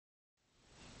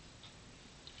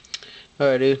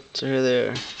Alright, dude, so here they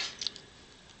are.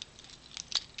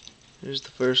 Here's the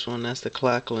first one. That's the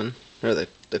clackin, or the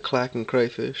clackin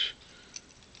crayfish.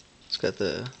 It's got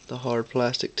the hard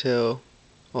plastic tail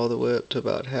all the way up to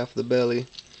about half the belly.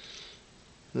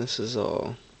 And this is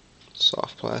all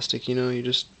soft plastic, you know, you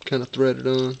just kind of thread it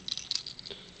on.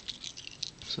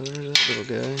 So there's that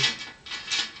little guy.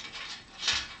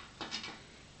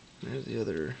 There's the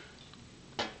other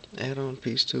add-on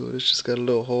piece to it. It's just got a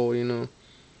little hole, you know,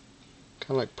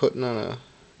 kind of like putting on a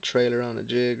trailer on a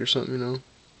jig or something, you know.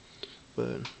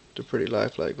 But they're pretty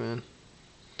lifelike, man.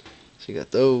 So you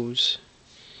got those,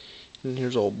 and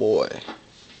here's old boy.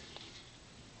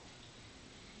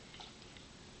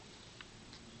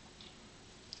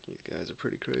 These guys are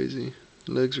pretty crazy.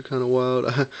 Legs are kind of wild.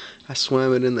 I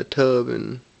swam it in the tub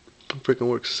and it freaking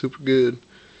works super good.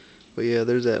 But yeah,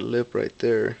 there's that lip right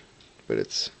there, but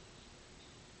it's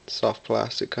soft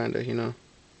plastic kind of, you know.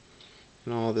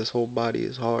 And all this whole body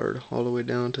is hard, all the way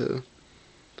down to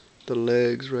the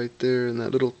legs right there, and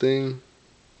that little thing.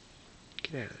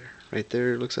 Get out of there. Right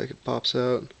there, it looks like it pops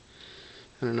out.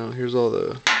 I don't know, here's all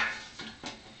the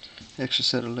extra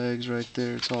set of legs right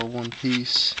there. It's all one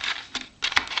piece.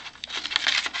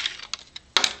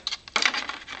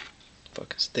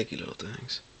 Fucking sticky little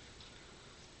things.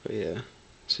 But yeah,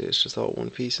 see, it's just all one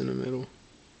piece in the middle.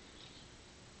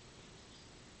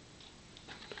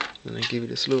 And they give you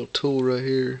this little tool right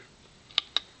here.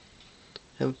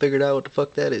 Haven't figured out what the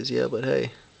fuck that is yet, but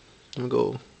hey, I'm gonna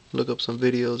go look up some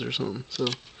videos or something. So,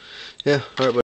 yeah, alright, buddy.